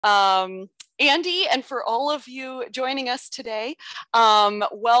Andy, and for all of you joining us today,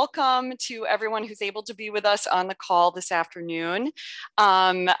 welcome to everyone who's able to be with us on the call this afternoon.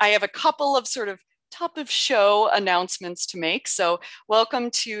 I have a couple of sort of top of show announcements to make. So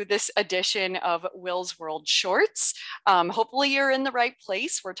welcome to this edition of WiLSWorld Shorts. Hopefully you're in the right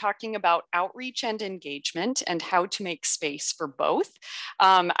place. We're talking about outreach and engagement and how to make space for both.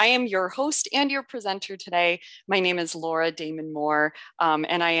 I am your host and your presenter today. My name is Laura Damon-Moore,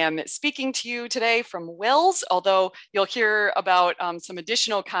 and I am speaking to you today from WiLS, although you'll hear about some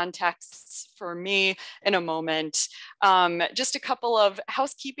additional contexts for me in a moment. Just a couple of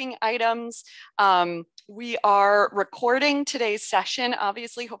housekeeping items. We are recording today's session.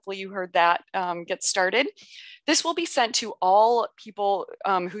 Obviously, hopefully you heard that get started. This will be sent to all people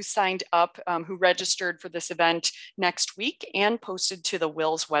who signed up, who registered for this event next week, and posted to the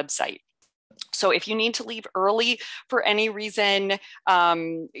WiLS website. So if you need to leave early for any reason,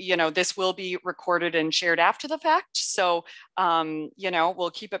 this will be recorded and shared after the fact. So,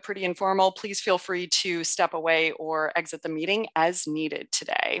 we'll keep it pretty informal. Please feel free to step away or exit the meeting as needed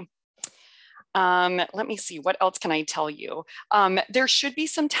today. Let me see, what else can I tell you? There should be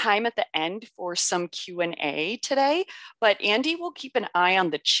some time at the end for some Q&A today, but Andy will keep an eye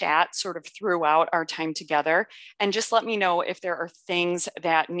on the chat sort of throughout our time together, and just let me know if there are things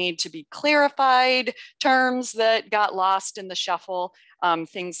that need to be clarified, terms that got lost in the shuffle,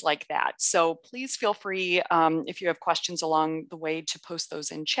 things like that. So please feel free, if you have questions along the way, to post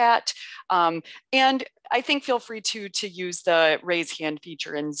those in chat. And I think feel free to use the raise hand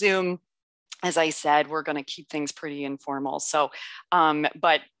feature in Zoom. As I said, we're going to keep things pretty informal. So,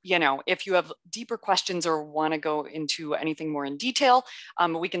 but if you have deeper questions or want to go into anything more in detail,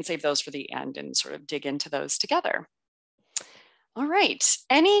 we can save those for the end and sort of dig into those together. All right,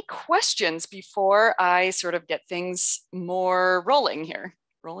 any questions before I sort of get things more rolling here,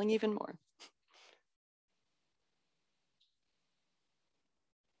 rolling even more?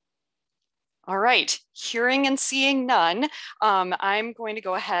 All right, hearing and seeing none, I'm going to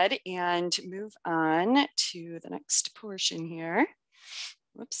go ahead and move on to the next portion here.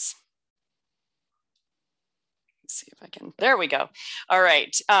 Whoops. Let's see if I can, there we go. All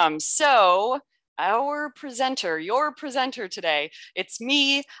right, so our presenter, your presenter today, it's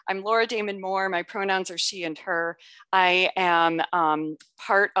me. I'm Laura Damon-Moore. My pronouns are she and her. I am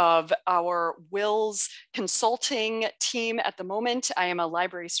part of our WiLS consulting team at the moment. I am a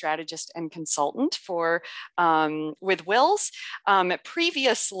library strategist and consultant with WiLS.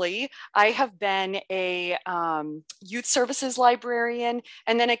 Previously, I have been a youth services librarian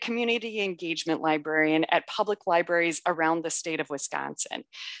and then a community engagement librarian at public libraries around the state of Wisconsin.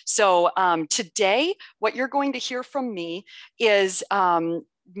 So today, what you're going to hear from me is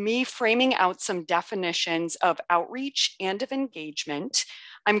me framing out some definitions of outreach and of engagement.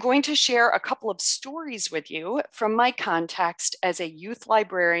 I'm going to share a couple of stories with you from my context as a youth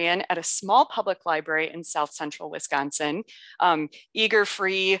librarian at a small public library in South Central Wisconsin, Eager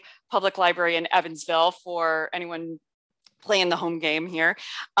Free Public Library in Evansville for anyone playing the home game here.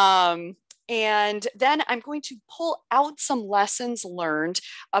 And then I'm going to pull out some lessons learned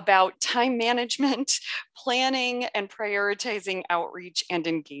about time management, planning, and prioritizing outreach and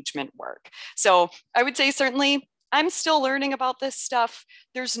engagement work. So I would say certainly I'm still learning about this stuff.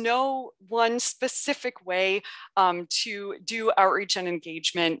 There's no one specific way to do outreach and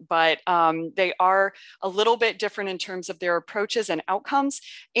engagement, but they are a little bit different in terms of their approaches and outcomes.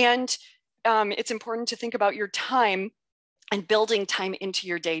 And it's important to think about your time and building time into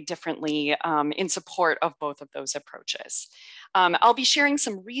your day differently in support of both of those approaches. I'll be sharing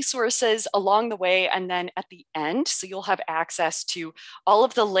some resources along the way and then at the end, so you'll have access to all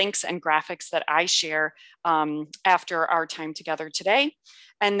of the links and graphics that I share after our time together today.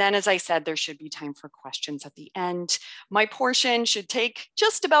 And then, as I said, there should be time for questions at the end. My portion should take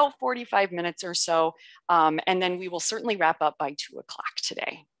just about 45 minutes or so, and then we will certainly wrap up by 2 o'clock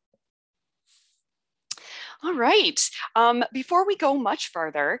today. All right, before we go much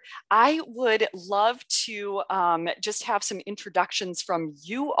further, I would love to just have some introductions from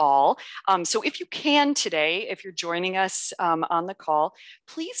you all. So if you can today, if you're joining us on the call,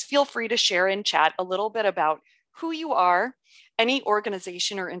 please feel free to share in chat a little bit about who you are, any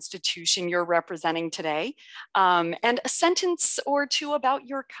organization or institution you're representing today, and a sentence or two about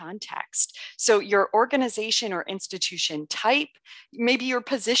your context. So your organization or institution type, maybe your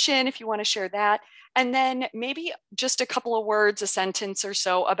position, if you want to share that, and then maybe just a couple of words, a sentence or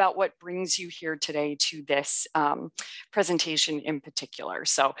so about what brings you here today to this presentation in particular.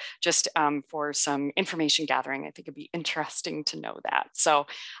 So just for some information gathering, I think it'd be interesting to know that. So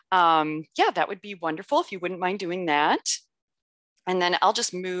yeah, that would be wonderful if you wouldn't mind doing that. And then I'll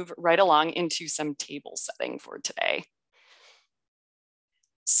just move right along into some table setting for today.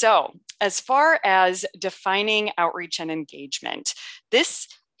 So as far as defining outreach and engagement, this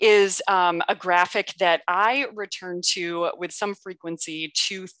is a graphic that I return to with some frequency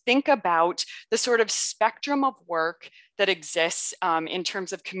to think about the sort of spectrum of work that exists in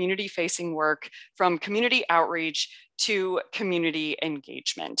terms of community-facing work, from community outreach to community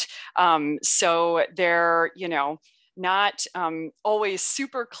engagement. So they're, not always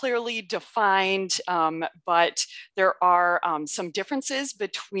super clearly defined, but there are some differences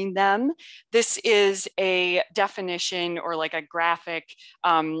between them. This is a definition or like a graphic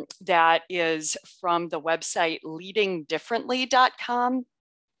that is from the website leadingdifferently.com.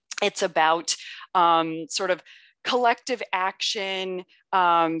 It's about sort of collective action,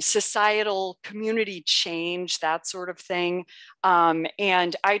 societal community change, that sort of thing.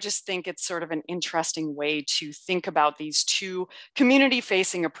 And I just think it's sort of an interesting way to think about these two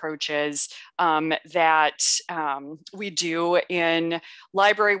community-facing approaches that we do in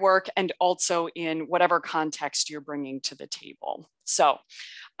library work and also in whatever context you're bringing to the table. So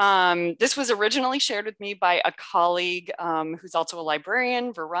this was originally shared with me by a colleague who's also a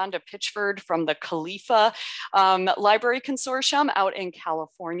librarian, Veranda Pitchford from the Khalifa Library Consortium out in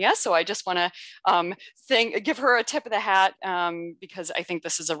California. So I just want to give her a tip of the hat because I think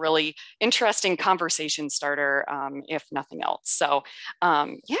this is a really interesting conversation starter, if nothing else. So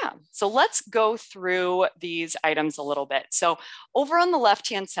yeah, so let's go through these items a little bit. So over on the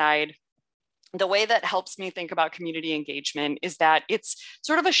left-hand side, the way that helps me think about community engagement is that it's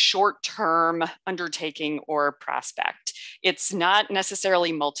sort of a short-term undertaking or prospect. It's not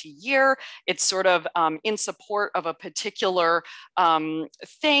necessarily multi-year. It's sort of in support of a particular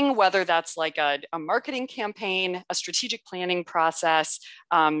thing, whether that's like a marketing campaign, a strategic planning process,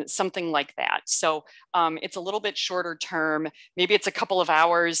 something like that. So it's a little bit shorter term. Maybe it's a couple of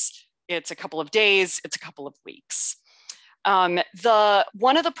hours, it's a couple of days, it's a couple of weeks.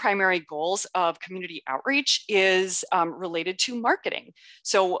 One of the primary goals of community outreach is related to marketing.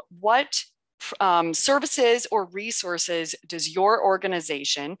 So what services or resources does your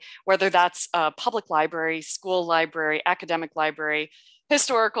organization, whether that's a public library, school library, academic library,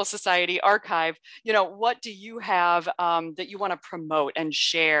 historical society, archive, what do you have that you want to promote and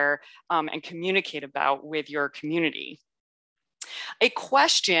share and communicate about with your community? A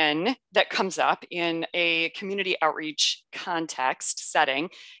question that comes up in a community outreach context setting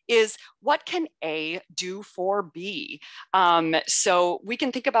is, what can A do for B? So we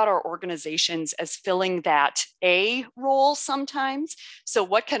can think about our organizations as filling that A role sometimes. So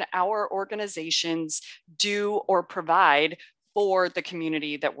what can our organizations do or provide for the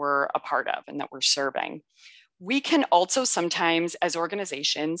community that we're a part of and that we're serving? We can also sometimes, as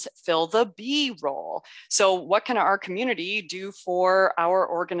organizations, fill the B role. So what can our community do for our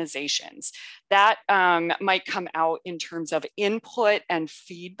organizations? That might come out in terms of input and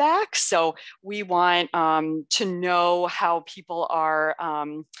feedback. So we want to know how people are,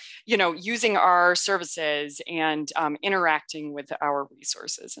 using our services and interacting with our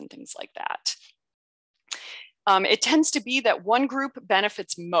resources and things like that. It tends to be that one group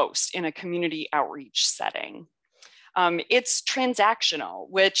benefits most in a community outreach setting. It's transactional,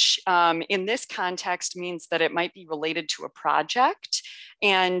 which in this context means that it might be related to a project.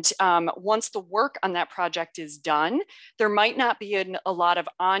 And once the work on that project is done, there might not be a lot of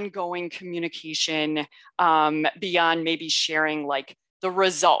ongoing communication beyond maybe sharing like the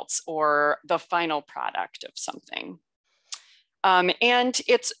results or the final product of something. And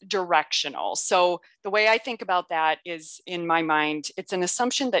it's directional. So the way I think about that is, in my mind, it's an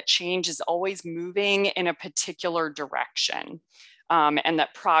assumption that change is always moving in a particular direction, and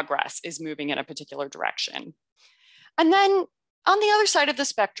that progress is moving in a particular direction. And then on the other side of the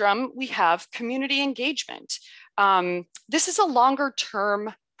spectrum, we have community engagement. This is a longer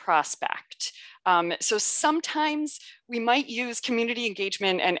term prospect. So sometimes we might use community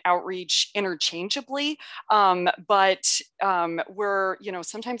engagement and outreach interchangeably, but we're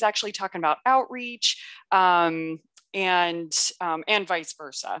sometimes actually talking about outreach and vice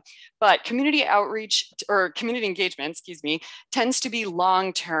versa. But community outreach or community engagement, excuse me, tends to be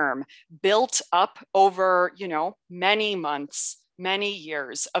long-term, built up over many months, many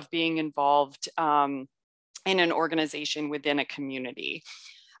years of being involved in an organization within a community.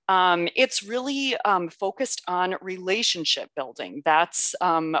 It's really focused on relationship building. That's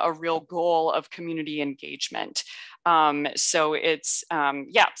a real goal of community engagement. So it's,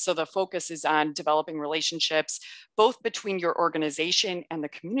 so the focus is on developing relationships, both between your organization and the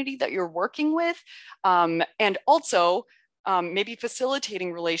community that you're working with, and also maybe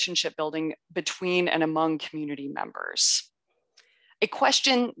facilitating relationship building between and among community members. a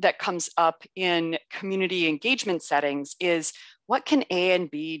question that comes up in community engagement settings is, what can A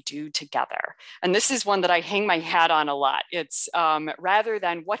and B do together? And this is one that I hang my hat on a lot. It's rather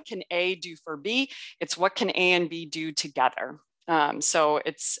than what can A do for B, it's what can A and B do together. So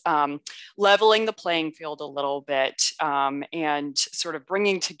it's leveling the playing field a little bit and sort of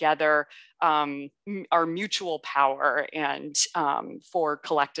bringing together our mutual power and for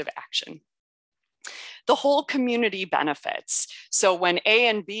collective action. The whole community benefits. So when A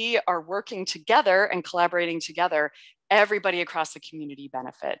and B are working together and collaborating together, everybody across the community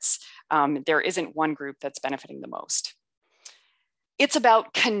benefits. There isn't one group that's benefiting the most. It's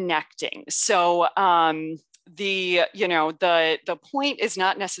about connecting. So the point is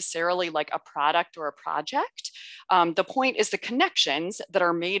not necessarily like a product or a project. The point is the connections that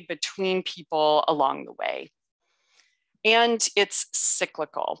are made between people along the way. And it's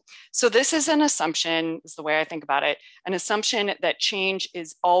cyclical. So this is an assumption, is the way I think about it, an assumption that change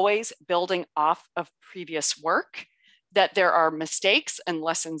is always building off of previous work, that there are mistakes and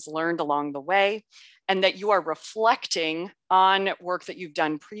lessons learned along the way, and that you are reflecting on work that you've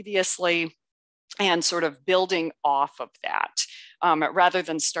done previously and sort of building off of that, rather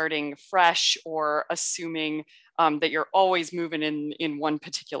than starting fresh or assuming that you're always moving in one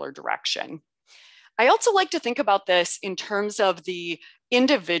particular direction. I also like to think about this in terms of the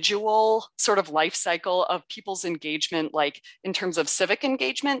individual sort of life cycle of people's engagement, like in terms of civic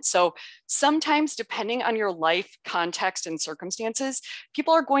engagement. So sometimes, depending on your life context and circumstances,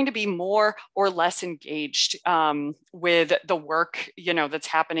 people are going to be more or less engaged with the work, that's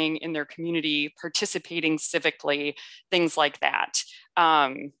happening in their community, participating civically, things like that.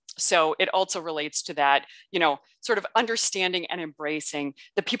 So it also relates to that, sort of understanding and embracing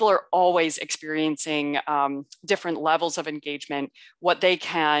that people are always experiencing different levels of engagement, what they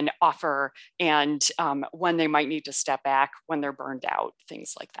can offer, and when they might need to step back, when they're burned out,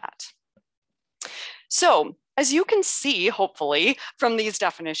 things like that. So as you can see, hopefully, from these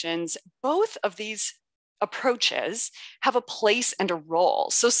definitions, both of these approaches have a place and a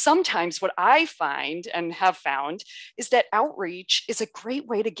role. So sometimes what I find and have found is that outreach is a great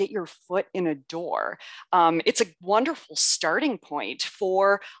way to get your foot in a door. It's a wonderful starting point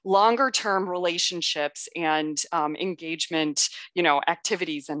for longer term relationships and engagement,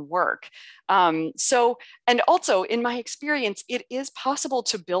 activities and work. And also in my experience, it is possible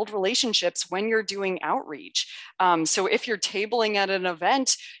to build relationships when you're doing outreach. So if you're tabling at an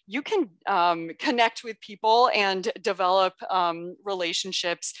event, you can connect with people and develop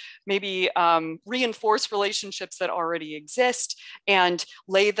relationships, maybe reinforce relationships that already exist and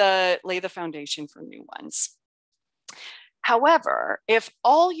lay the foundation for new ones. However, if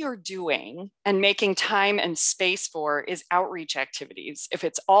all you're doing and making time and space for is outreach activities, if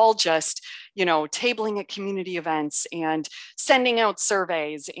it's all just, tabling at community events and sending out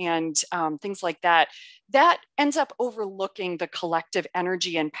surveys and things like that, that ends up overlooking the collective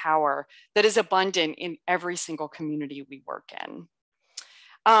energy and power that is abundant in every single community we work in.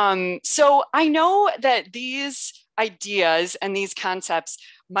 So I know that these ideas and these concepts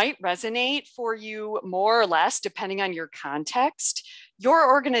might resonate for you more or less depending on your context. Your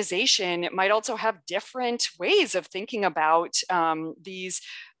organization might also have different ways of thinking about these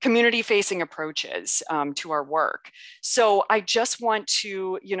community-facing approaches to our work. So I just want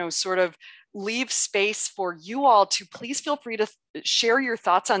to, sort of leave space for you all to please feel free to share your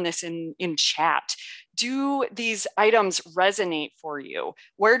thoughts on this in chat. Do these items resonate for you?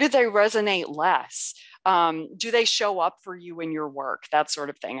 Where do they resonate less? Do they show up for you in your work? That sort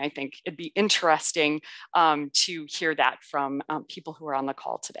of thing. I think it'd be interesting to hear that from people who are on the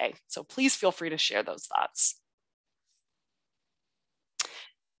call today. So please feel free to share those thoughts.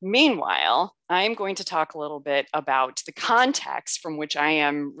 Meanwhile, I'm going to talk a little bit about the context from which I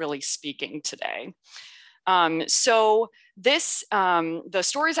am really speaking today. So this, the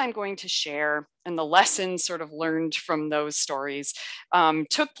stories I'm going to share and the lessons sort of learned from those stories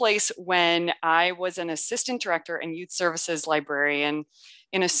took place when I was an assistant director and youth services librarian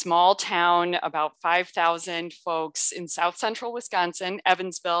in a small town, about 5,000 folks in South Central Wisconsin,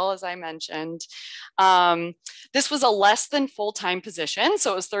 Evansville, as I mentioned. This was a less than full-time position,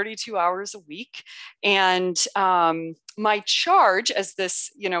 so it was 32 hours a week. And my charge as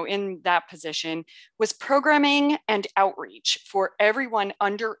this, in that position was programming and outreach for everyone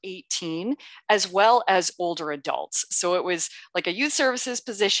under 18, as well as older adults. So it was like a youth services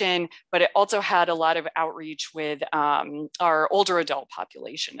position, but it also had a lot of outreach with our older adult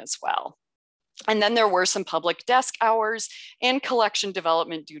population as well. And then there were some public desk hours and collection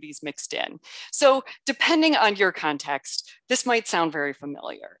development duties mixed in. So depending on your context, this might sound very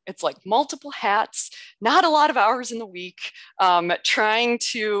familiar. It's like multiple hats, not a lot of hours in the week, trying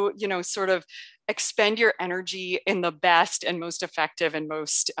to, sort of expend your energy in the best and most effective and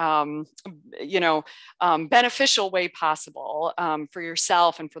most, beneficial way possible for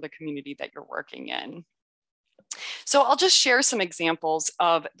yourself and for the community that you're working in. So I'll just share some examples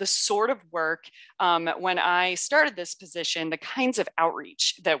of the sort of work when I started this position, the kinds of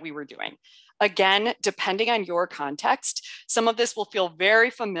outreach that we were doing. Again, depending on your context, some of this will feel very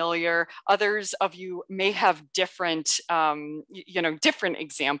familiar. Others of you may have different, different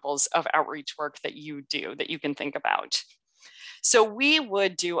examples of outreach work that you do that you can think about. So we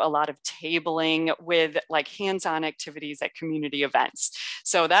would do a lot of tabling with like hands-on activities at community events.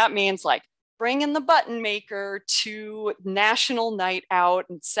 So that means like bringing the button maker to National Night Out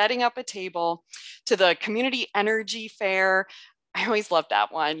and setting up a table, to the community energy fair. I always loved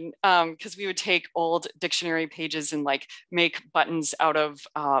that one because we would take old dictionary pages and like make buttons out of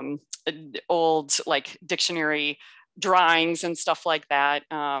old like dictionary drawings and stuff like that,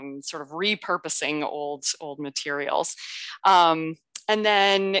 sort of repurposing old materials. And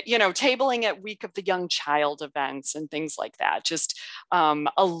then, tabling at Week of the Young Child events and things like that. Just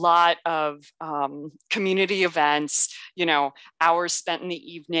a lot of community events, hours spent in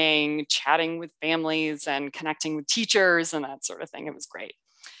the evening, chatting with families and connecting with teachers and that sort of thing. It was great.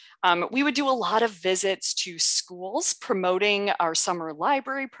 We would do a lot of visits to schools promoting our summer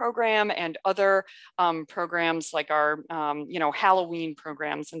library program and other programs like our, Halloween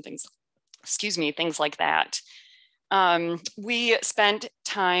programs and things, things like that. We spent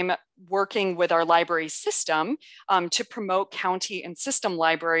time working with our library system to promote county and system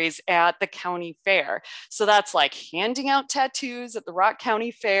libraries at the county fair. So that's like handing out tattoos at the Rock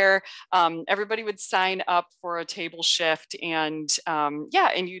County Fair. Everybody would sign up for a table shift and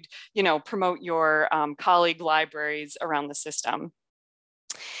and you'd, promote your colleague libraries around the system.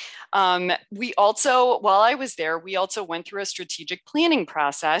 We also, while I was there, we also went through a strategic planning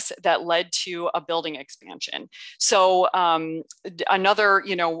process that led to a building expansion. So another,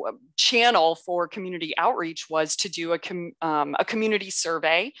 channel for community outreach was to do a community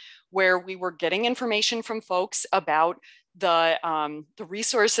survey where we were getting information from folks about the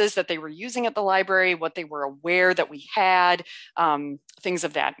resources that they were using at the library, what they were aware that we had, things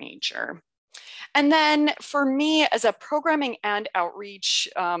of that nature. And then for me as a programming and outreach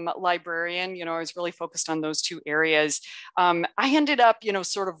librarian, I was really focused on those two areas. I ended up,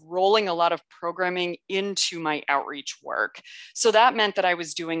 sort of rolling a lot of programming into my outreach work. So that meant that I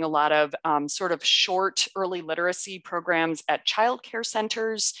was doing a lot of sort of short early literacy programs at childcare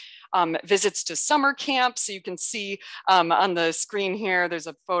centers, visits to summer camp. So you can see on the screen here, there's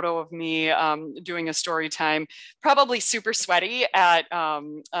a photo of me doing a story time, probably super sweaty at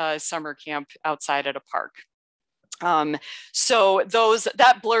a summer camp outside at a park. So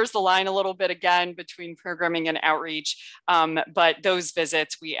that blurs the line a little bit again between programming and outreach, but those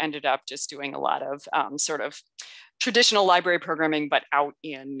visits, we ended up just doing a lot of sort of traditional library programming, but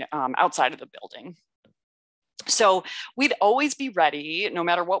outside of the building. So we'd always be ready, no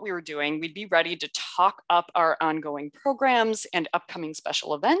matter what we were doing, we'd be ready to talk up our ongoing programs and upcoming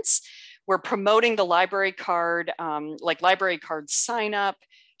special events. We're promoting the library card, like library card sign up,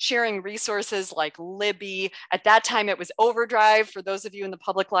 sharing resources like Libby. At that time, it was Overdrive for those of you in the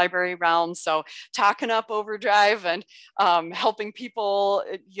public library realm. So talking up Overdrive and helping people,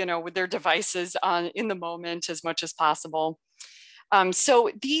 with their devices in the moment as much as possible. So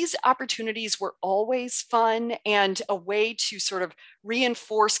these opportunities were always fun and a way to sort of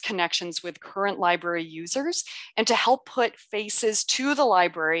reinforce connections with current library users and to help put faces to the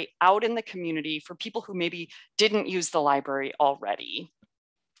library out in the community for people who maybe didn't use the library already.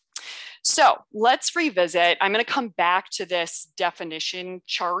 So let's revisit. I'm going to come back to this definition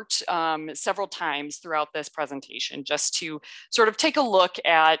chart several times throughout this presentation, just to sort of take a look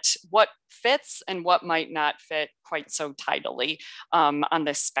at what fits and what might not fit quite so tidily on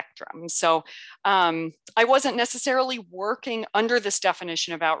this spectrum. So I wasn't necessarily working under this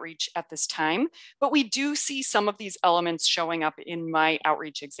definition of outreach at this time, but we do see some of these elements showing up in my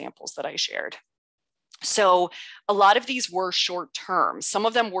outreach examples that I shared. So a lot of these were short term. Some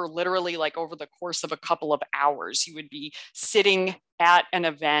of them were literally like over the course of a couple of hours. You would be sitting at an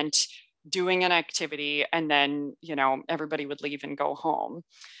event, doing an activity, and then, everybody would leave and go home.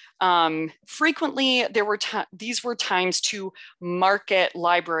 Frequently, these were times to market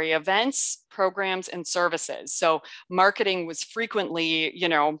library events, programs, and services. So marketing was frequently,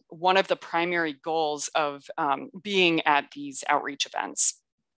 one of the primary goals of being at these outreach events.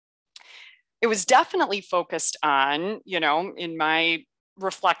 it was definitely focused on, in my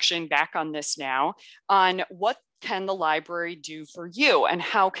reflection back on this now, on what can the library do for you and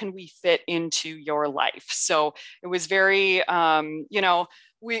how can we fit into your life? So it was very,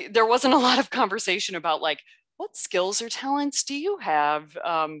 there wasn't a lot of conversation about like, what skills or talents do you have,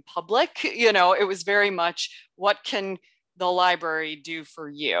 public? It was very much, what can the library do for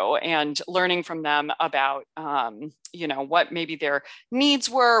you, and learning from them about, what maybe their needs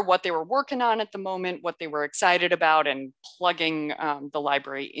were, what they were working on at the moment, what they were excited about, and plugging the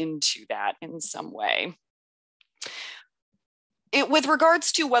library into that in some way. With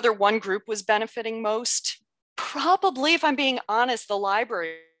regards to whether one group was benefiting most, probably, if I'm being honest, the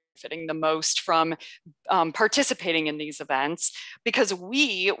library benefiting the most from participating in these events, because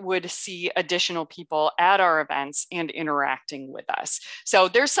we would see additional people at our events and interacting with us. So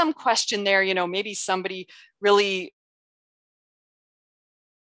there's some question there, maybe somebody really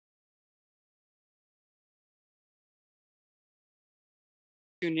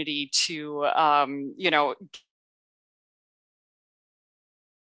opportunity to,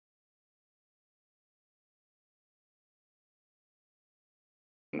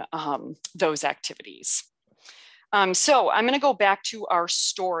 those activities. So I'm going to go back to our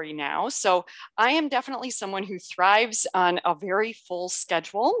story now. So I am definitely someone who thrives on a very full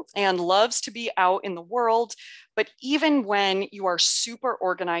schedule and loves to be out in the world. But even when you are super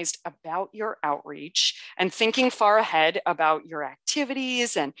organized about your outreach and thinking far ahead about your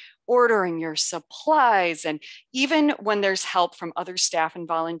activities and ordering your supplies, and even when there's help from other staff and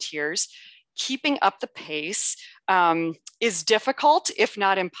volunteers, keeping up the pace is difficult, if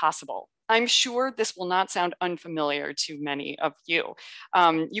not impossible. I'm sure this will not sound unfamiliar to many of you.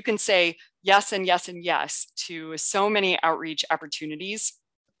 You can say yes and yes and yes to so many outreach opportunities,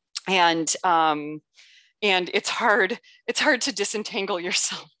 and it's hard to disentangle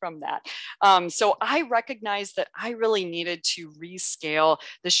yourself from that. So I recognized that I really needed to rescale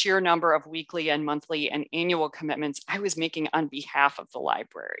the sheer number of weekly and monthly and annual commitments I was making on behalf of the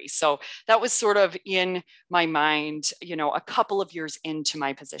library. So that was sort of in my mind, a couple of years into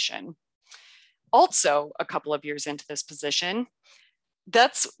my position. Also, a couple of years into this position,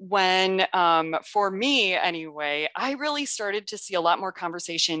 that's when, for me anyway, I really started to see a lot more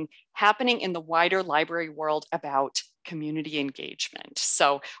conversation happening in the wider library world about community engagement.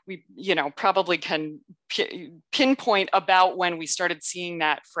 So we, probably can pinpoint about when we started seeing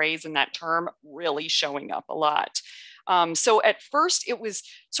that phrase and that term really showing up a lot. So at first it was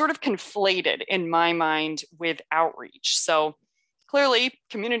sort of conflated in my mind with outreach. So clearly,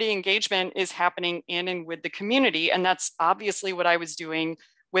 community engagement is happening in and with the community, and that's obviously what I was doing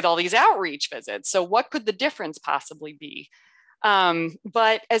with all these outreach visits. So what could the difference possibly be?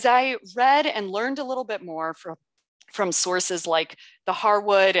 But as I read and learned a little bit more from sources like the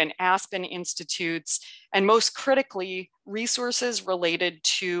Harwood and Aspen Institutes, and most critically, resources related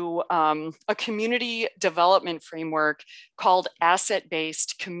to a community development framework called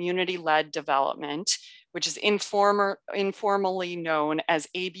asset-based community-led development, which is informally known as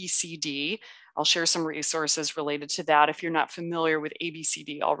ABCD. I'll share some resources related to that if you're not familiar with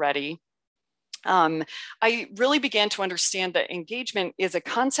ABCD already. I really began to understand that engagement is a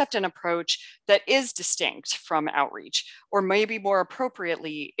concept and approach that is distinct from outreach, or maybe more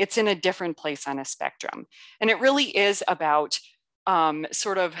appropriately, it's in a different place on a spectrum. And it really is about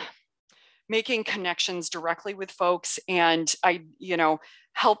sort of making connections directly with folks, and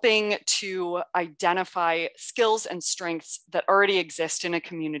helping to identify skills and strengths that already exist in a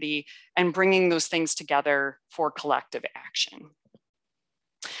community and bringing those things together for collective action.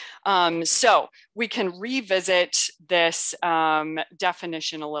 So we can revisit this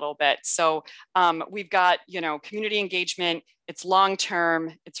definition a little bit. So we've got, community engagement, it's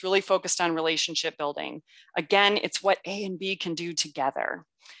long-term, it's really focused on relationship building. Again, it's what A and B can do together.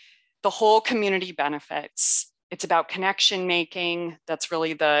 The whole community benefits. It's about connection making. That's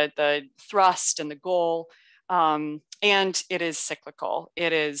really the thrust and the goal. And it is cyclical.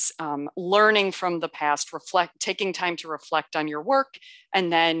 It is learning from the past, taking time to reflect on your work,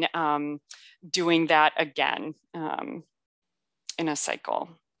 and then doing that again in a cycle.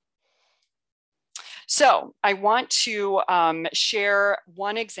 So I want to share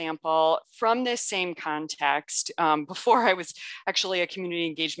one example from this same context. Before I was actually a community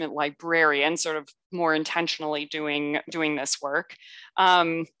engagement librarian, sort of more intentionally doing this work.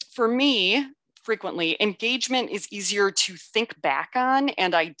 For me, frequently, engagement is easier to think back on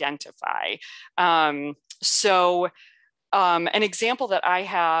and identify. So an example that I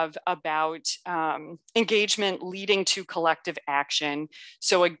have about engagement leading to collective action.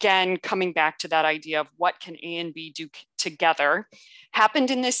 So again, coming back to that idea of what can A and B do together,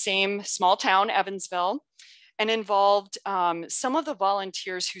 happened in this same small town, Evansville, and involved some of the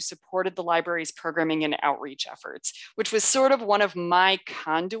volunteers who supported the library's programming and outreach efforts, which was sort of one of my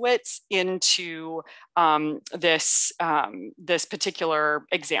conduits into this particular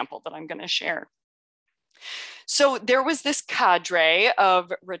example that I'm going to share. So there was this cadre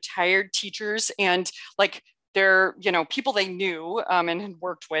of retired teachers and like they're, people they knew and had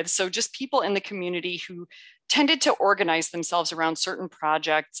worked with. So just people in the community who tended to organize themselves around certain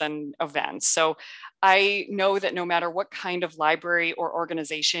projects and events. So I know that no matter what kind of library or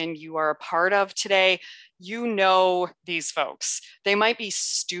organization you are a part of today, you know these folks. They might be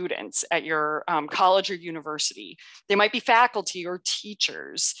students at your college or university. They might be faculty or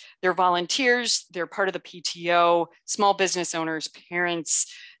teachers. They're volunteers. They're part of the PTO, small business owners,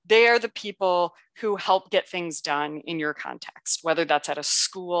 parents. They are the people who help get things done in your context, whether that's at a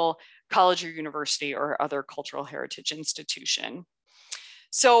school, college or university, or other cultural heritage institution.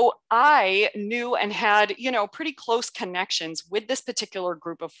 So I knew and had, pretty close connections with this particular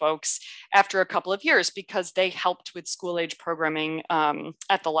group of folks after a couple of years because they helped with school age programming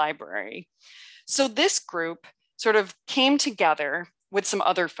at the library. So this group sort of came together with some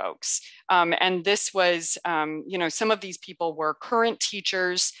other folks. And this was, some of these people were current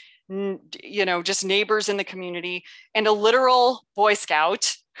teachers, just neighbors in the community, and a literal Boy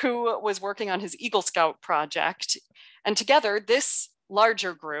Scout who was working on his Eagle Scout project. And together, this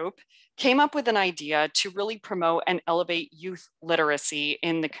larger group came up with an idea to really promote and elevate youth literacy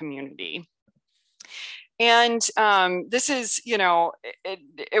in the community. And this is,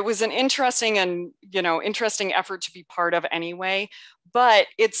 it was an interesting and, interesting effort to be part of anyway, but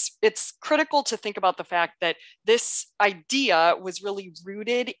it's critical to think about the fact that this idea was really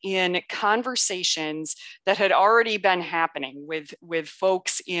rooted in conversations that had already been happening with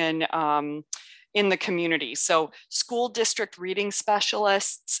folks in the community. So school district reading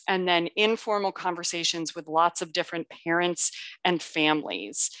specialists, and then informal conversations with lots of different parents and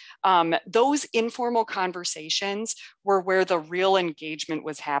families. Those informal conversations were where the real engagement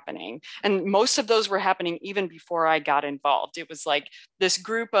was happening. And most of those were happening even before I got involved. It was like this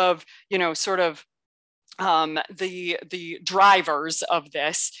group of, sort of the drivers of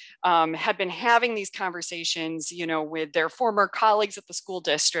this had been having these conversations, with their former colleagues at the school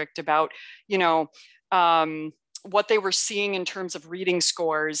district about, what they were seeing in terms of reading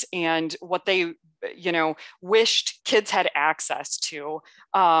scores and what they, wished kids had access to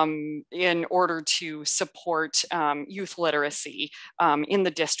in order to support youth literacy in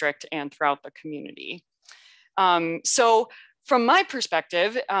the district and throughout the community. So from my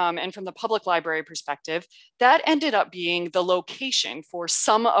perspective, and from the public library perspective, that ended up being the location for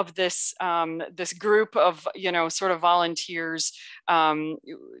some of this this group of sort of volunteers.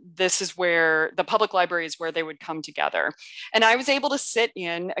 This is where the public library is where they would come together, and I was able to sit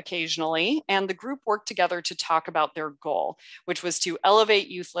in occasionally, and the group worked together to talk about their goal, which was to elevate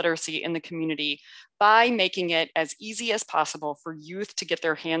youth literacy in the community by making it as easy as possible for youth to get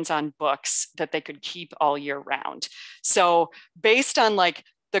their hands on books that they could keep all year round. So based on like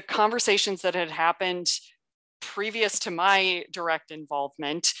the conversations that had happened previous to my direct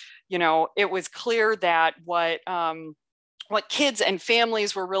involvement, it was clear that what kids and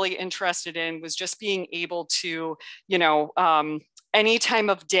families were really interested in was just being able to, any time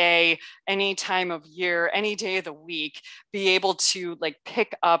of day, any time of year, any day of the week, be able to like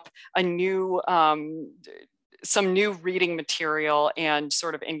pick up a new, some new reading material and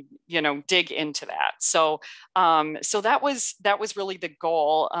sort of, dig into that. So, so that was really the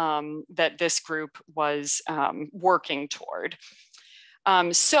goal that this group was working toward.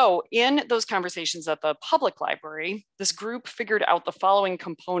 So in those conversations at the public library, this group figured out the following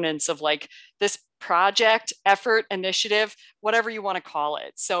components of like this project, effort, initiative, whatever you want to call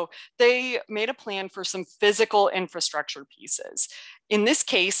it. So they made a plan for some physical infrastructure pieces. In this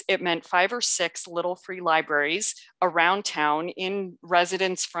case, it meant 5 or 6 little free libraries around town in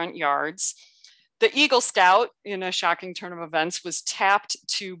residents' front yards. The Eagle Scout, in a shocking turn of events, was tapped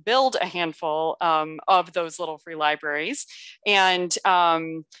to build a handful of those little free libraries, and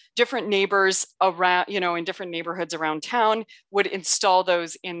different neighbors around, in different neighborhoods around town would install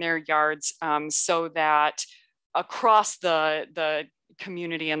those in their yards so that across the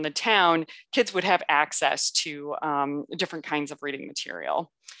community and the town, kids would have access to different kinds of reading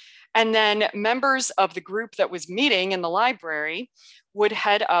material. And then members of the group that was meeting in the library would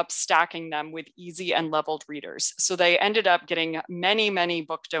head up stocking them with easy and leveled readers. So they ended up getting many, many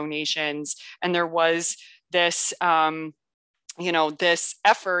book donations. And there was this this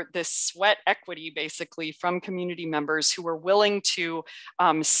effort, this sweat equity, basically, from community members who were willing to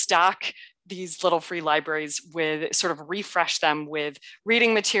stock these little free libraries with, sort of refresh them with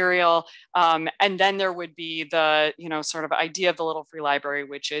reading material. And then there would be the, sort of idea of the little free library,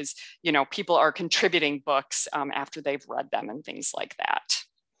 which is, people are contributing books after they've read them and things like that.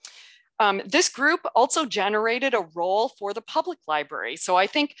 This group also generated a role for the public library. So I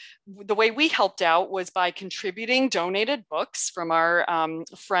think the way we helped out was by contributing donated books from our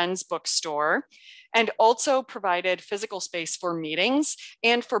friend's bookstore, and also provided physical space for meetings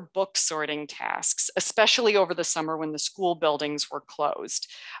and for book sorting tasks, especially over the summer when the school buildings were closed.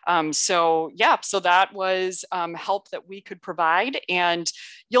 So that was help that we could provide. And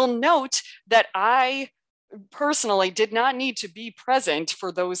you'll note that I personally did not need to be present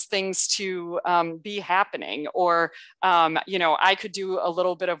for those things to be happening, or I could do a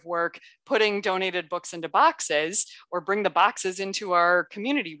little bit of work putting donated books into boxes or bring the boxes into our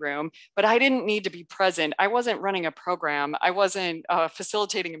community room, but I didn't need to be present. I wasn't running a program. I wasn't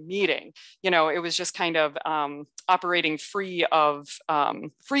facilitating a meeting. It was just kind of operating free of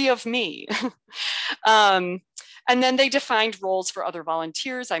me. And then they defined roles for other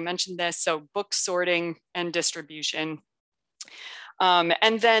volunteers. I mentioned this, so book sorting and distribution.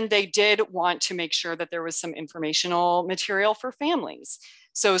 And then they did want to make sure that there was some informational material for families.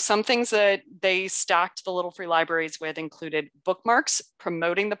 So some things that they stocked the Little Free Libraries with included bookmarks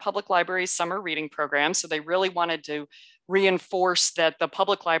promoting the public library's summer reading program. So they really wanted to reinforce that the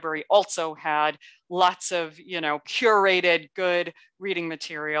public library also had lots of, curated good reading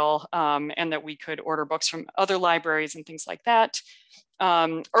material, and that we could order books from other libraries and things like that.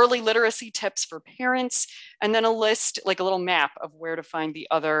 Early literacy tips for parents, and then a list, like a little map of where to find the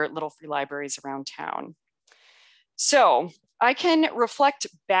other Little Free Libraries around town. So I can reflect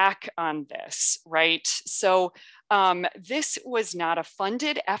back on this, right? So this was not a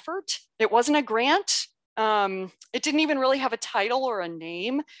funded effort. It wasn't a grant. It didn't even really have a title or a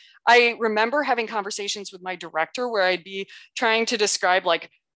name. I remember having conversations with my director where I'd be trying to describe like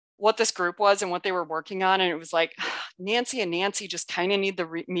what this group was and what they were working on. And it was like, Nancy and Nancy just kind of need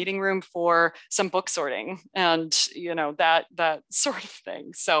the meeting room for some book sorting and, that sort of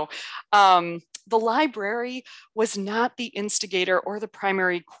thing. So the library was not the instigator or the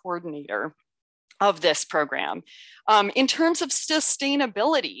primary coordinator of this program. In terms of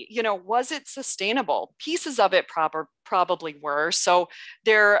sustainability, was it sustainable? Pieces of it probably were. So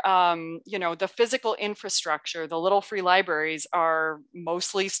there, the physical infrastructure, the Little Free Libraries are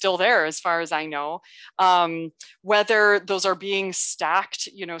mostly still there as far as I know. Whether those are being stacked,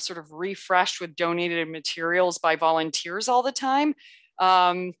 sort of refreshed with donated materials by volunteers all the time,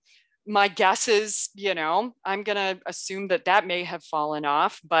 my guess is, I'm going to assume that may have fallen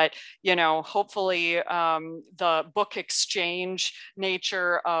off, but, hopefully the book exchange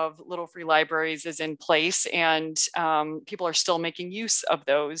nature of Little Free Libraries is in place, and people are still making use of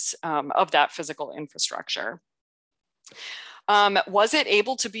those, of that physical infrastructure. Was it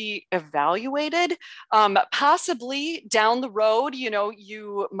able to be evaluated? Possibly down the road,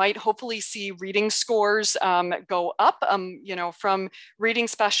 you might hopefully see reading scores go up, from reading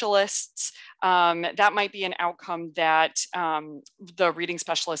specialists. That might be an outcome that the reading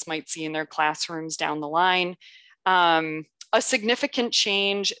specialists might see in their classrooms down the line. A significant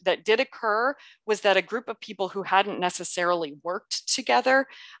change that did occur was that a group of people who hadn't necessarily worked together,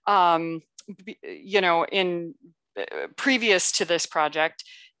 in previous to this project,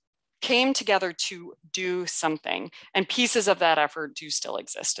 came together to do something, and pieces of that effort do still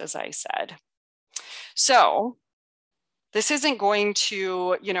exist, as I said. So this isn't going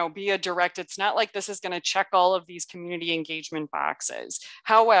to, be a direct, it's not like this is going to check all of these community engagement boxes.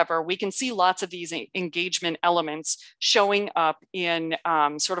 However, we can see lots of these engagement elements showing up in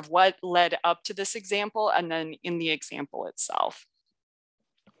sort of what led up to this example, and then in the example itself.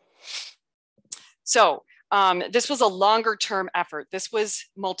 So this was a longer term effort. This was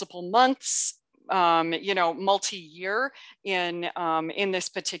multiple months, multi-year in this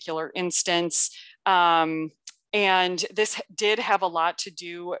particular instance. And this did have a lot to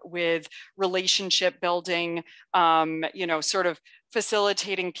do with relationship building, sort of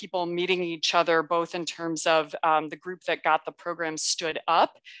facilitating people meeting each other, both in terms of the group that got the program stood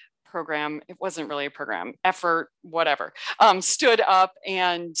up. It wasn't really a program, effort, whatever, stood up,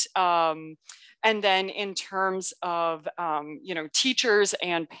 and then in terms of, teachers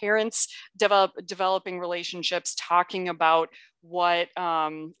and parents developing relationships, talking about what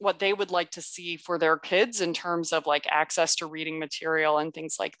they would like to see for their kids in terms of like access to reading material and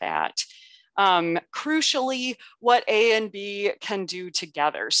things like that. Crucially, what A and B can do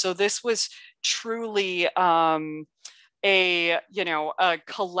together. So this was truly a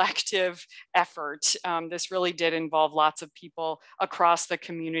collective effort. This really did involve lots of people across the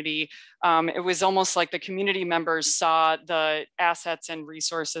community. It was almost like the community members saw the assets and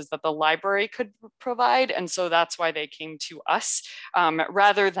resources that the library could provide. And so that's why they came to us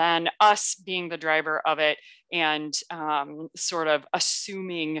rather than us being the driver of it and sort of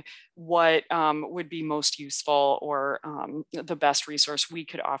assuming what would be most useful or the best resource we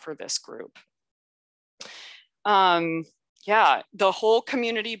could offer this group. Yeah, the whole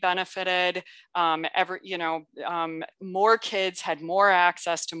community benefited. More kids had more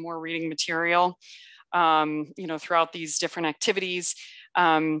access to more reading material, throughout these different activities.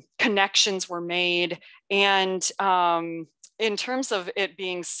 Connections were made. And in terms of it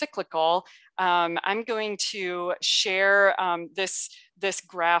being cyclical, I'm going to share this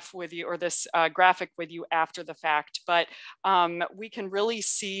graph with you, or this graphic with you after the fact, but we can really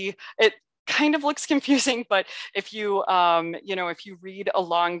see it. Kind of looks confusing, but if you if you read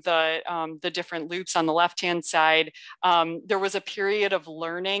along the different loops on the left-hand side, there was a period of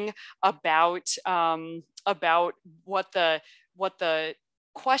learning about what the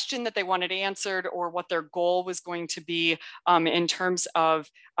question that they wanted answered, or what their goal was going to be in terms of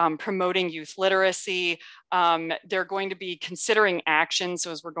promoting youth literacy. They're going to be considering action.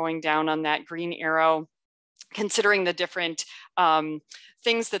 So as we're going down on that green arrow, considering the different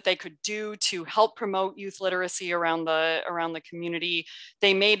things that they could do to help promote youth literacy around the community.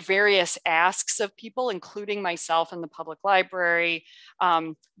 They made various asks of people, including myself and the public library.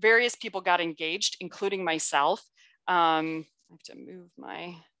 Various people got engaged, including myself. I have to move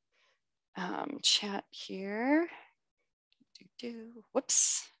my chat here.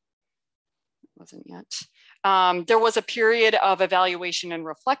 Whoops. Wasn't yet. There was a period of evaluation and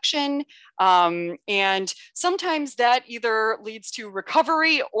reflection, and sometimes that either leads to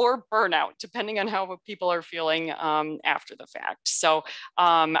recovery or burnout, depending on how people are feeling after the fact. So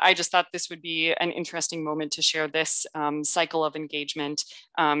I just thought this would be an interesting moment to share this cycle of engagement,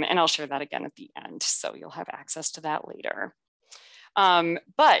 and I'll share that again at the end, so you'll have access to that later.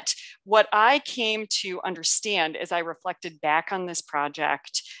 But what I came to understand as I reflected back on this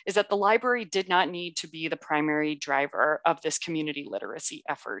project is that the library did not need to be the primary driver of this community literacy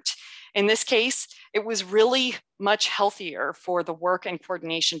effort. In this case, it was really much healthier for the work and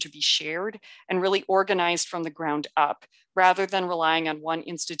coordination to be shared and really organized from the ground up, rather than relying on one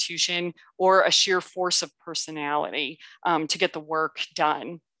institution or a sheer force of personality to get the work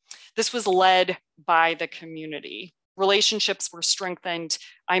done. This was led by the community. Relationships were strengthened.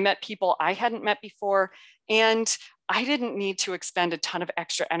 I met people I hadn't met before, and I didn't need to expend a ton of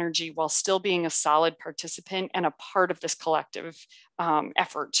extra energy while still being a solid participant and a part of this collective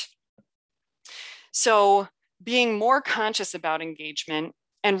effort. So being more conscious about engagement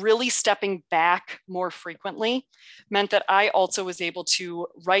and really stepping back more frequently meant that I also was able to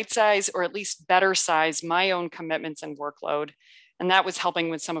right size, or at least better size, my own commitments and workload. And that was helping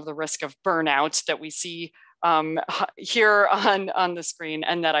with some of the risk of burnout that we see here on the screen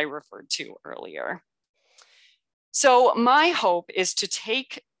and that I referred to earlier. So my hope is to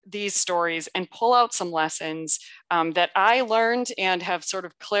take these stories and pull out some lessons that I learned and have sort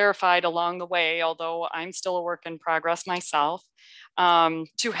of clarified along the way, although I'm still a work in progress myself,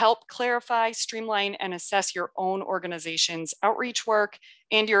 to help clarify, streamline, and assess your own organization's outreach work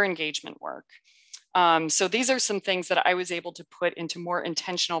and your engagement work. So these are some things that I was able to put into more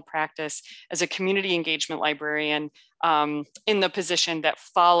intentional practice as a community engagement librarian in the position that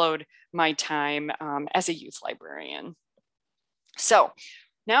followed my time as a youth librarian. So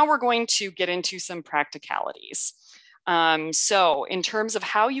now we're going to get into some practicalities. So in terms of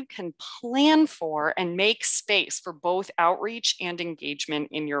how you can plan for and make space for both outreach and engagement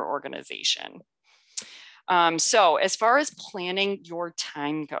in your organization. So as far as planning your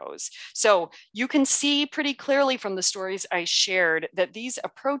time goes, so you can see pretty clearly from the stories I shared that these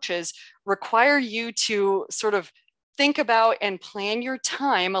approaches require you to sort of think about and plan your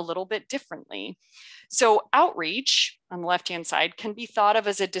time a little bit differently. So outreach on the left-hand side can be thought of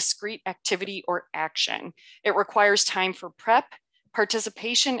as a discrete activity or action. It requires time for prep,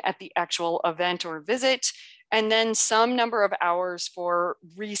 participation at the actual event or visit, and then some number of hours for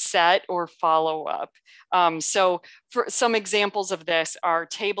reset or follow-up. So for some examples of this are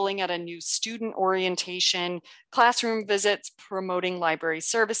tabling at a new student orientation, classroom visits promoting library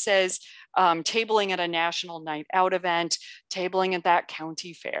services, tabling at a national night out event, tabling at that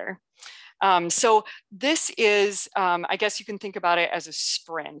county fair. So this is, I guess you can think about it as a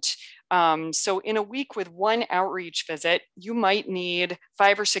sprint. So in a week with one outreach visit, you might need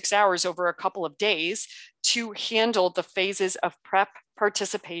 5 or 6 hours over a couple of days to handle the phases of prep,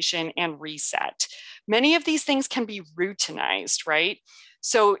 participation, and reset. Many of these things can be routinized, right?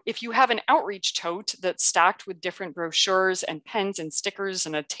 So if you have an outreach tote that's stocked with different brochures and pens and stickers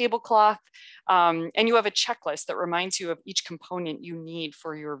and a tablecloth, and you have a checklist that reminds you of each component you need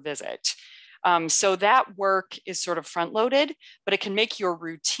for your visit. So that work is sort of front loaded, but it can make your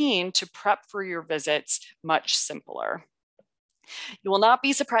routine to prep for your visits much simpler. You will not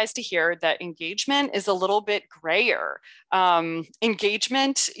be surprised to hear that engagement is a little bit grayer.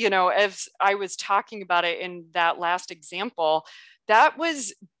 Engagement, as I was talking about it in that last example, that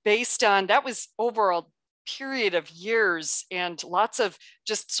was over a period of years and lots of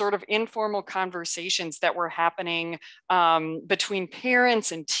just sort of informal conversations that were happening between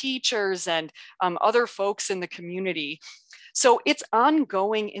parents and teachers and other folks in the community. So it's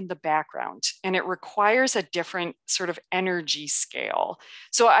ongoing in the background and it requires a different sort of energy scale.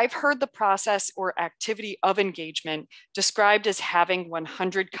 So I've heard the process or activity of engagement described as having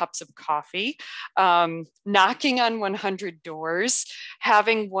 100 cups of coffee, knocking on 100 doors,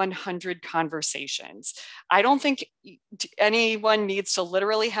 having 100 conversations. I don't think anyone needs to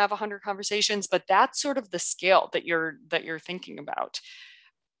literally have 100 conversations, but that's sort of the scale that you're thinking about.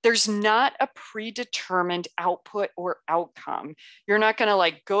 There's not a predetermined output or outcome. You're not going to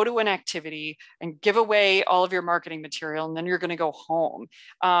like go to an activity and give away all of your marketing material and then you're going to go home.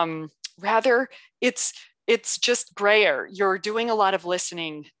 Rather, it's just grayer. You're doing a lot of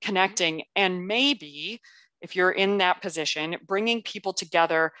listening, connecting, and maybe if you're in that position, bringing people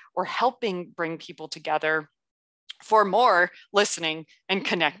together or helping bring people together for more listening and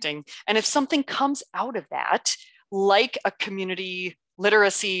connecting. And if something comes out of that, like a community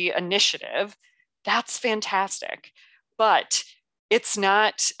literacy initiative, that's fantastic. But it's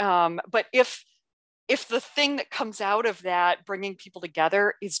not, but if the thing that comes out of that bringing people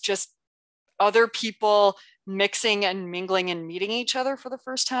together is just other people mixing and mingling and meeting each other for the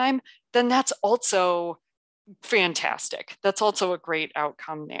first time, then that's also fantastic. That's also a great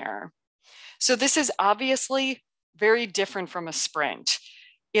outcome there. So this is obviously very different from a sprint.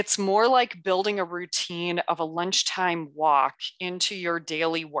 It's more like building a routine of a lunchtime walk into your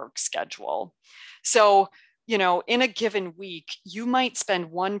daily work schedule. So, in a given week, you might spend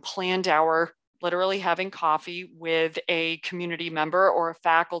one planned hour literally having coffee with a community member or a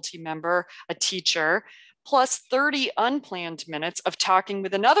faculty member, a teacher, plus 30 unplanned minutes of talking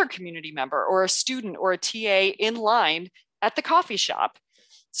with another community member or a student or a TA in line at the coffee shop.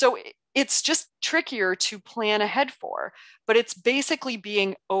 So it's just trickier to plan ahead for, but it's basically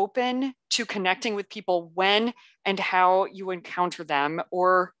being open to connecting with people when and how you encounter them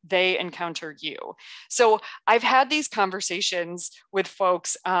or they encounter you. So I've had these conversations with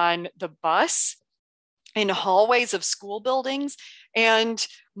folks on the bus, in hallways of school buildings. And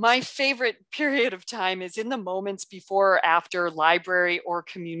my favorite period of time is in the moments before or after library or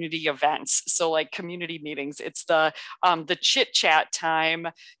community events. So like community meetings, it's the chit chat time,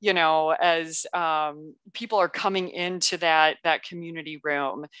 as people are coming into that community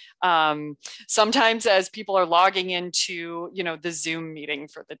room. Sometimes as people are logging into, the Zoom meeting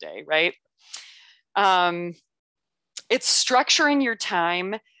for the day, right? It's structuring your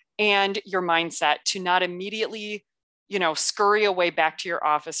time and your mindset to not immediately, scurry away back to your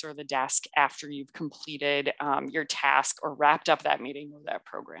office or the desk after you've completed your task or wrapped up that meeting or that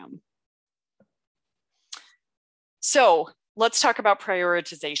program. So let's talk about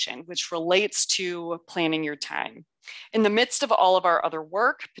prioritization, which relates to planning your time. In the midst of all of our other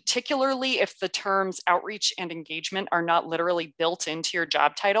work, particularly if the terms outreach and engagement are not literally built into your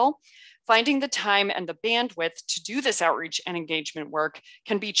job title, finding the time and the bandwidth to do this outreach and engagement work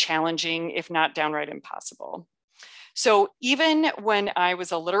can be challenging, if not downright impossible. So even when I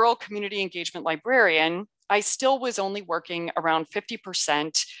was a literal community engagement librarian, I still was only working around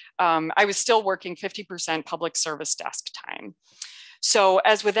 50%. I was still working 50% public service desk time. So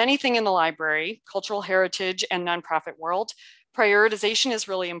as with anything in the library, cultural heritage and nonprofit world, prioritization is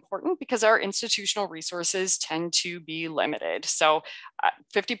really important because our institutional resources tend to be limited. So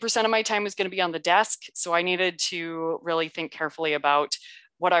 50% of my time was going to be on the desk. So I needed to really think carefully about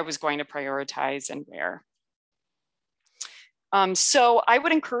what I was going to prioritize and where. So I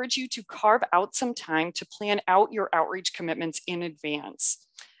would encourage you to carve out some time to plan out your outreach commitments in advance,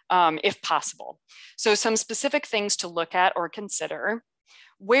 if possible. So some specific things to look at or consider.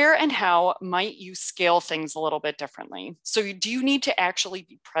 Where and how might you scale things a little bit differently? So do you need to actually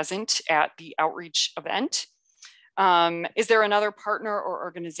be present at the outreach event? Is there another partner or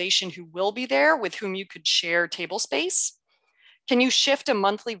organization who will be there with whom you could share table space? Can you shift a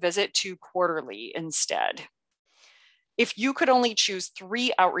monthly visit to quarterly instead? If you could only choose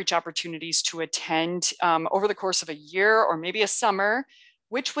 3 outreach opportunities to attend over the course of a year or maybe a summer,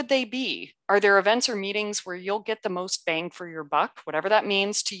 which would they be? Are there events or meetings where you'll get the most bang for your buck, whatever that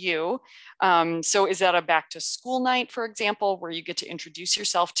means to you? So is that a back to school night, for example, where you get to introduce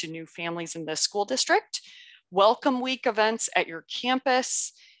yourself to new families in the school district? Welcome week events at your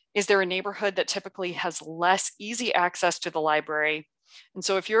campus? Is there a neighborhood that typically has less easy access to the library? And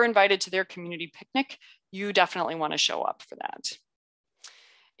so if you're invited to their community picnic, you definitely want to show up for that.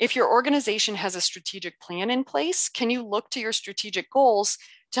 If your organization has a strategic plan in place, can you look to your strategic goals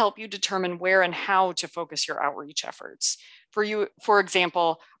to help you determine where and how to focus your outreach efforts? For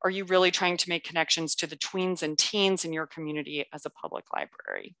example, are you really trying to make connections to the tweens and teens in your community as a public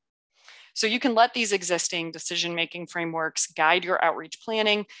library? So you can let these existing decision-making frameworks guide your outreach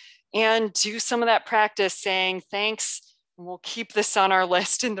planning and do some of that practice saying thanks. We'll keep this on our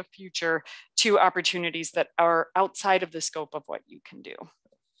list in the future to opportunities that are outside of the scope of what you can do.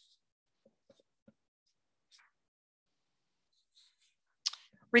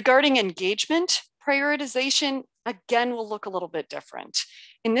 Regarding engagement, prioritization, again, will look a little bit different.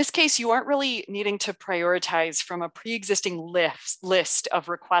 In this case, you aren't really needing to prioritize from a pre-existing list of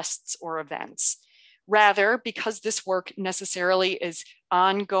requests or events. Rather, because this work necessarily is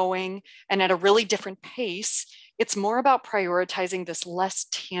ongoing and at a really different pace, it's more about prioritizing this less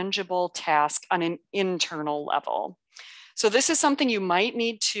tangible task on an internal level. So this is something you might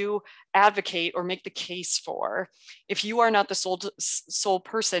need to advocate or make the case for if you are not the sole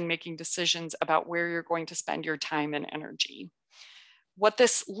person making decisions about where you're going to spend your time and energy. What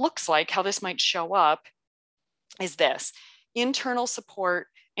this looks like, how this might show up, is this: internal support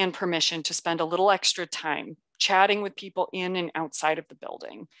and permission to spend a little extra time chatting with people in and outside of the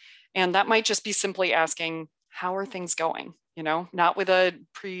building. And that might just be simply asking, how are things going? You know, not with a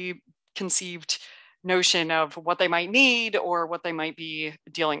preconceived notion of what they might need or what they might be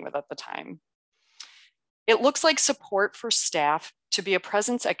dealing with at the time. It looks like support for staff to be a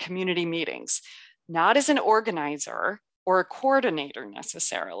presence at community meetings, not as an organizer or a coordinator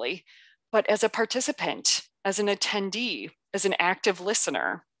necessarily, but as a participant, as an attendee, as an active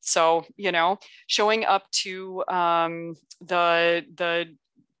listener. So, you know, showing up to the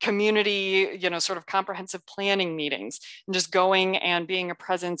community, you know, sort of comprehensive planning meetings and just going and being a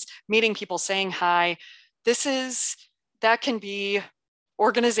presence, meeting people, saying hi. That can be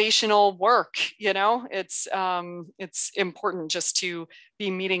organizational work, you know, it's important just to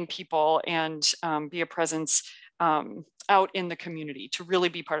be meeting people and be a presence out in the community, to really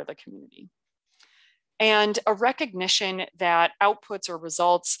be part of the community. And a recognition that outputs or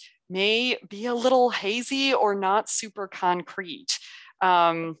results may be a little hazy or not super concrete.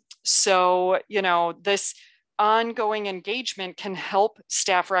 So, you know, this ongoing engagement can help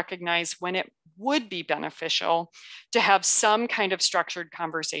staff recognize when it would be beneficial to have some kind of structured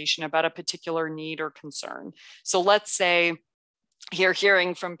conversation about a particular need or concern. So let's say you're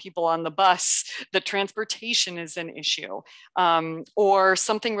hearing from people on the bus that transportation is an issue, or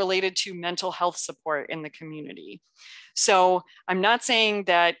something related to mental health support in the community. So I'm not saying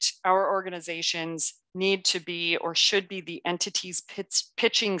that our organizations need to be or should be the entities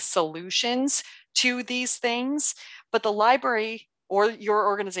pitching solutions to these things, but the library or your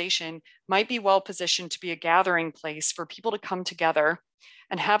organization might be well positioned to be a gathering place for people to come together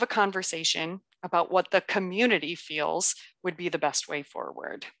and have a conversation about what the community feels would be the best way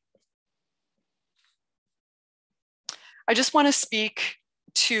forward. I just want to speak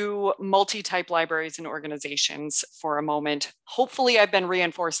to multi-type libraries and organizations for a moment. Hopefully I've been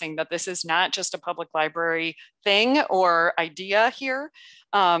reinforcing that this is not just a public library thing or idea here,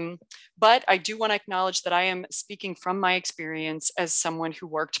 but I do want to acknowledge that I am speaking from my experience as someone who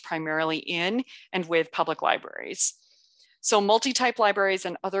worked primarily in and with public libraries. So multi-type libraries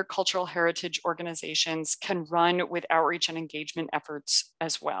and other cultural heritage organizations can run with outreach and engagement efforts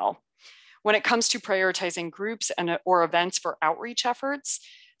as well. When it comes to prioritizing groups or events for outreach efforts,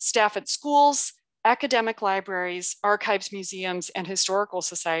 staff at schools, academic libraries, archives, museums, and historical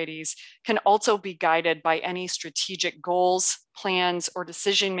societies can also be guided by any strategic goals, plans, or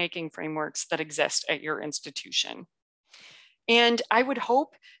decision-making frameworks that exist at your institution. And I would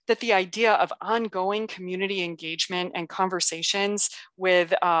hope that the idea of ongoing community engagement and conversations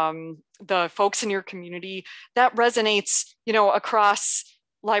with the folks in your community, that resonates, you know, across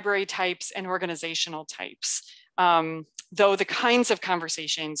library types and organizational types. Though the kinds of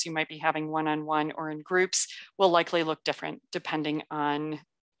conversations you might be having one-on-one or in groups will likely look different depending on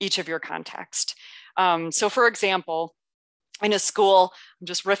each of your context. So for example, in a school, I'm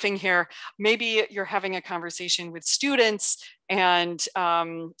just riffing here, maybe you're having a conversation with students and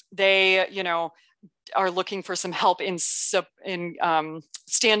they, you know, are looking for some help in standing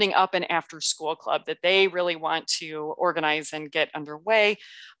up an after school club that they really want to organize and get underway.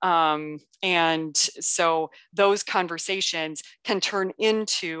 And so those conversations can turn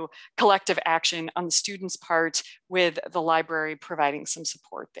into collective action on the students' part, with the library providing some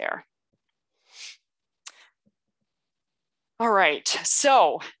support there. All right,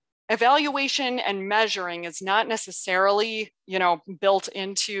 so evaluation and measuring is not necessarily, built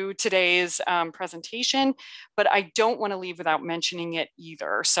into today's presentation, but I don't want to leave without mentioning it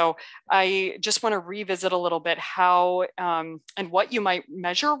either. So I just want to revisit a little bit how and what you might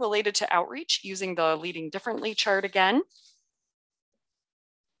measure related to outreach using the Leading Differently chart again.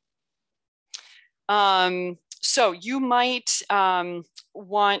 So you might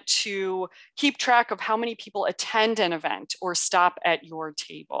want to keep track of how many people attend an event or stop at your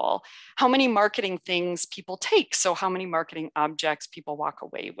table, how many marketing things people take, so how many marketing objects people walk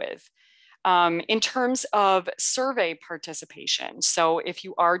away with. In terms of survey participation, so if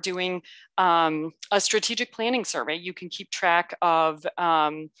you are doing a strategic planning survey, you can keep track of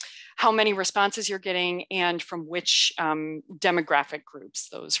how many responses you're getting and from which demographic groups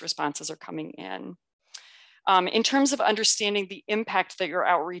those responses are coming in. In terms of understanding the impact that your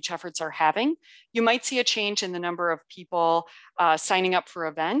outreach efforts are having, you might see a change in the number of people signing up for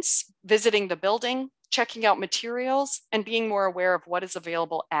events, visiting the building, checking out materials, and being more aware of what is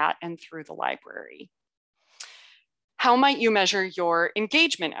available at and through the library. How might you measure your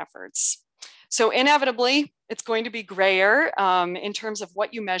engagement efforts? So inevitably, it's going to be grayer in terms of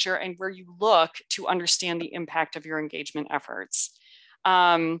what you measure and where you look to understand the impact of your engagement efforts.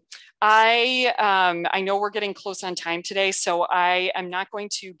 I know we're getting close on time today, so I am not going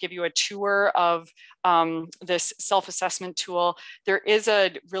to give you a tour of this self-assessment tool. There is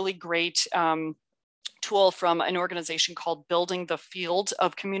a really great tool from an organization called Building the Field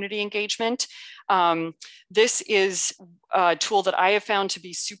of Community Engagement. This is a tool that I have found to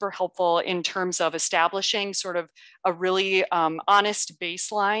be super helpful in terms of establishing sort of a really honest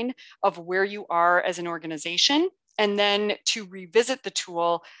baseline of where you are as an organization, and then to revisit the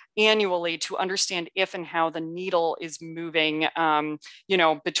tool annually to understand if and how the needle is moving,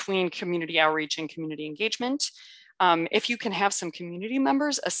 between community outreach and community engagement. If you can have some community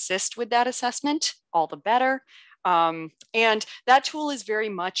members assist with that assessment, all the better. And that tool is very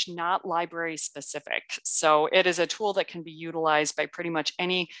much not library specific. So it is a tool that can be utilized by pretty much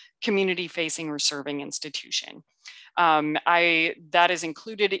any community facing or serving institution. That is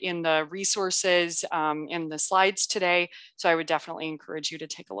included in the resources in the slides today. So I would definitely encourage you to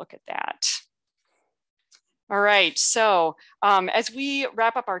take a look at that. All right, so as we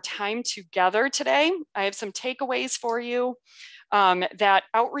wrap up our time together today, I have some takeaways for you. That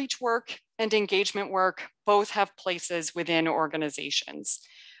outreach work and engagement work both have places within organizations.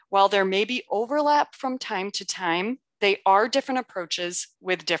 While there may be overlap from time to time, they are different approaches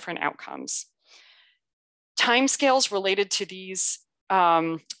with different outcomes. Timescales related to these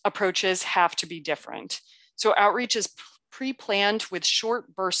approaches have to be different. So outreach is pre-planned with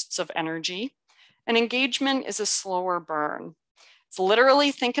short bursts of energy, and engagement is a slower burn. It's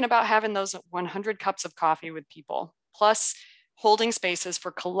literally thinking about having those 100 cups of coffee with people, plus holding spaces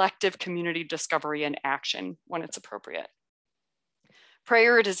for collective community discovery and action when it's appropriate.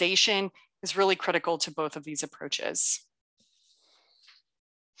 Prioritization is really critical to both of these approaches.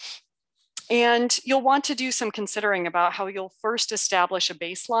 And you'll want to do some considering about how you'll first establish a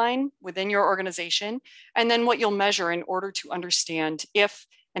baseline within your organization, and then what you'll measure in order to understand if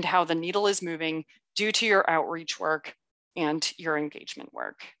and how the needle is moving due to your outreach work and your engagement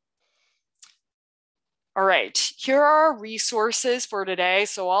work. All right, here are our resources for today.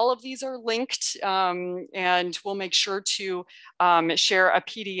 So all of these are linked, and we'll make sure to share a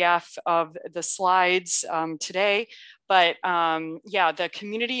PDF of the slides today. But yeah, the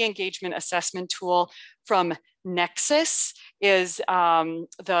community engagement assessment tool from Nexus is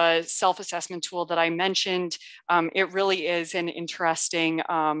the self-assessment tool that I mentioned. It really is an interesting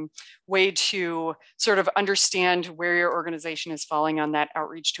way to sort of understand where your organization is falling on that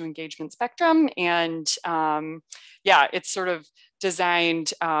outreach to engagement spectrum. And yeah, it's sort of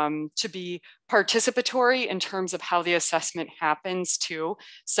designed to be participatory in terms of how the assessment happens too.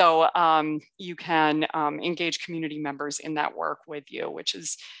 So you can engage community members in that work with you, which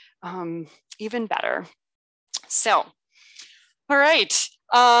is even better. So, all right.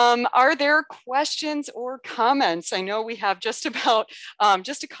 Are there questions or comments? I know we have just about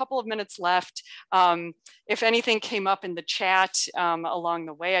just a couple of minutes left. If anything came up in the chat along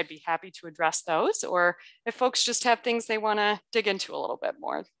the way, I'd be happy to address those. Or if folks just have things they want to dig into a little bit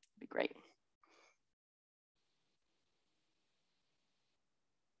more, that'd be great.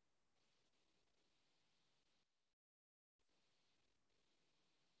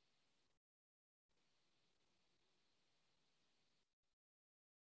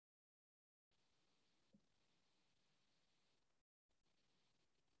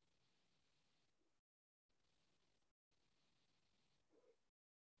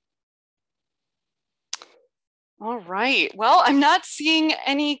 All right. Well, I'm not seeing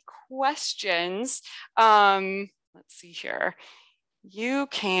any questions. Let's see here. You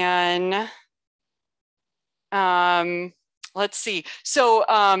can, let's see. So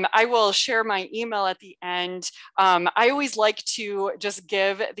I will share my email at the end. I always like to just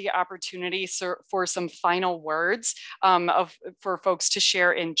give the opportunity for some final words for folks to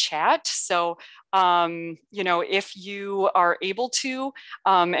share in chat. So you know, if you are able to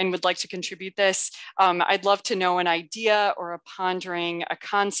and would like to contribute this, I'd love to know an idea or a pondering, a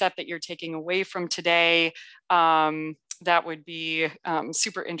concept that you're taking away from today. That would be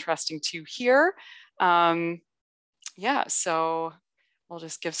super interesting to hear. Yeah, so we'll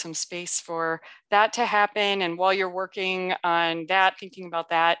just give some space for that to happen. And while you're working on that, thinking about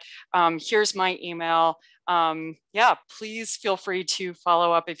that, here's my email. Yeah, please feel free to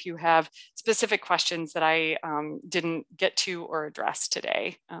follow up if you have specific questions that I didn't get to or address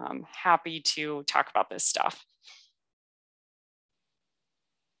today. Happy to talk about this stuff.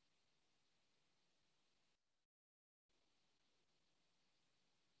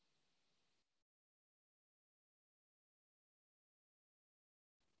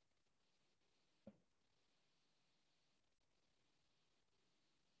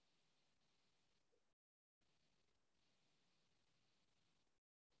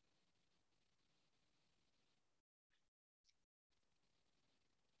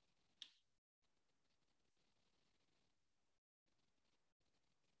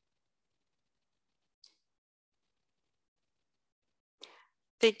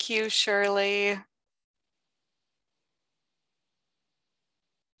 Thank you, Shirley.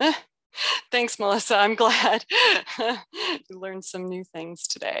 Thanks, Melissa. I'm glad you learned some new things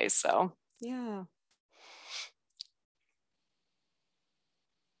today. So, yeah.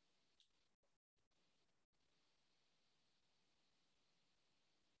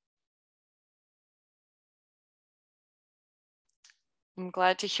 I'm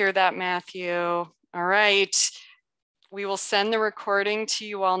glad to hear that, Matthew. All right. We will send the recording to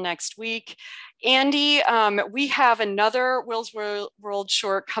you all next week. Andy, we have another WiLSWorld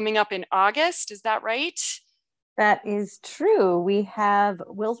short coming up in August. Is that right? That is true. We have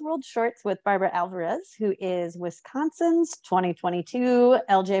WiLSWorld Shorts with Barbara Alvarez, who is Wisconsin's 2022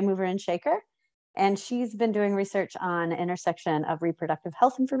 LJ Mover and Shaker. And she's been doing research on the intersection of reproductive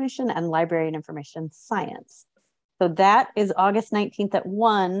health information and librarian information science. So that is August 19th at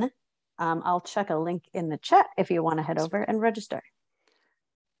 1. I'll check a link in the chat if you want to head over and register.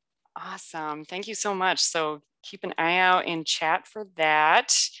 Awesome. Thank you so much. So keep an eye out in chat for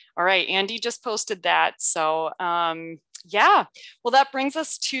that. All right. Andy just posted that. So yeah, well, that brings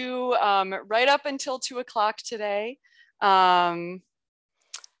us to right up until 2 o'clock today. Let's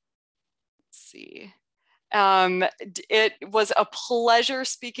see. It was a pleasure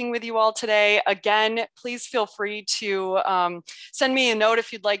speaking with you all today. Again, please feel free to send me a note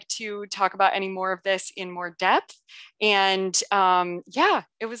if you'd like to talk about any more of this in more depth. And yeah,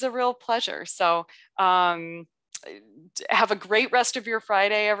 it was a real pleasure. So have a great rest of your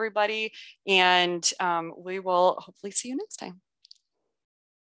Friday, everybody. And we will hopefully see you next time.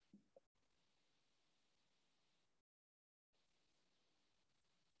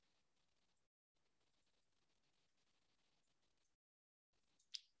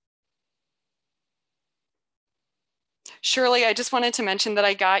 Shirley, I just wanted to mention that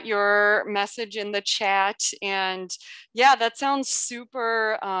I got your message in the chat, and yeah, that sounds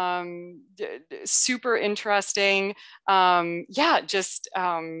super, super interesting. Yeah, just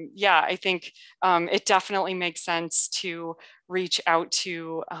yeah, I think it definitely makes sense to reach out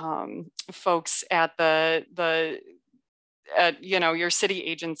to folks at at, you know, your city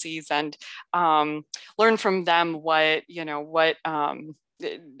agencies and learn from them what, you know, what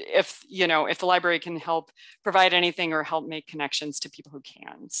if, you know, if the library can help provide anything or help make connections to people who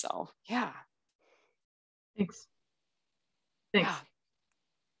can. So yeah. Thanks. Thanks. Yeah.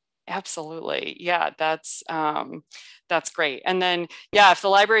 Absolutely. Yeah, that's great. And then, yeah, if the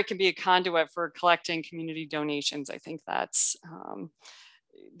library can be a conduit for collecting community donations, I think that's,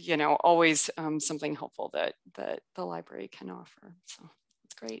 you know, always something helpful that the library can offer. So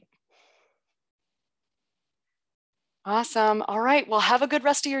it's great. Awesome. All right. Well, have a good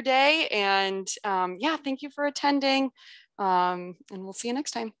rest of your day. And yeah, thank you for attending. And we'll see you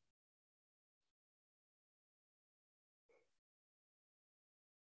next time.